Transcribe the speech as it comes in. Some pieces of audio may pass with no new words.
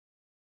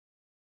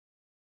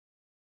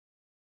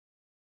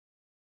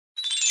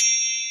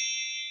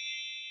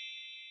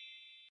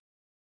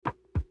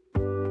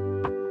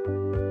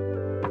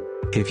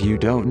If you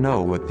don't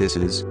know what this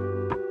is,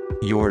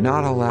 you're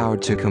not allowed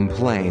to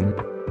complain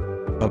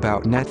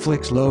about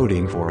Netflix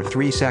loading for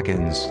 3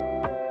 seconds.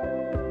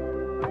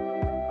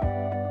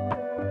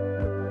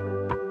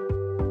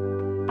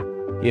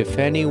 If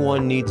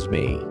anyone needs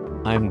me,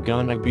 I'm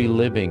gonna be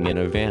living in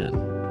a van,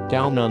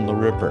 down on the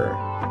river.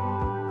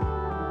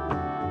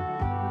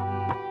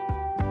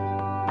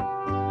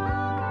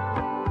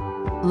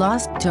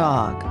 Lost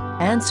dog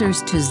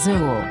answers to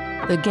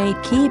Zool, the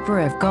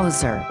gatekeeper of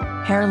Gozer,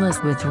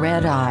 hairless with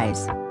red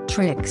eyes.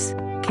 Tricks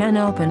can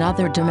open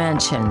other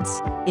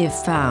dimensions. If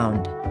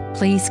found,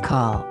 please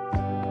call.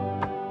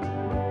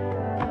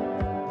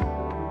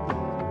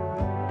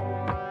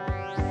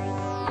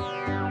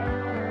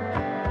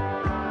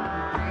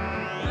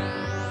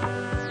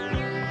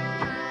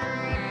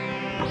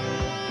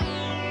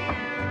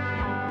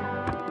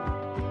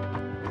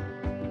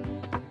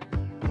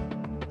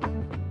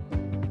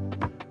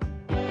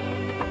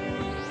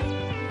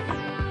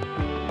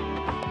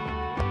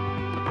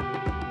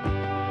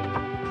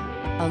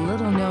 A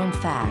little-known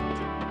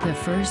fact, the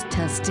first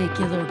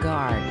testicular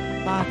guard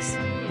box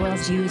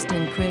was used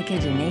in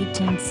cricket in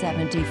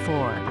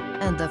 1874,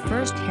 and the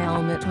first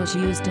helmet was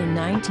used in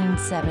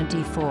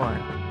 1974.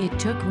 It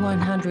took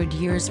 100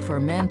 years for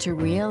men to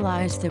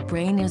realize the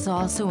brain is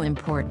also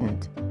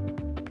important.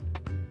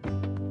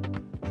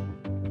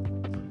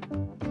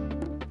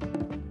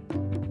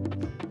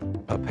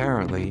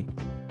 Apparently,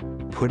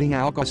 putting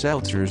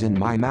Alka-Seltzers in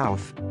my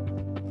mouth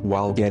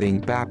while getting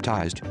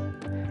baptized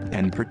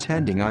and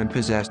pretending I'm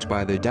possessed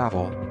by the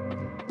devil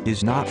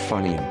is not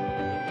funny.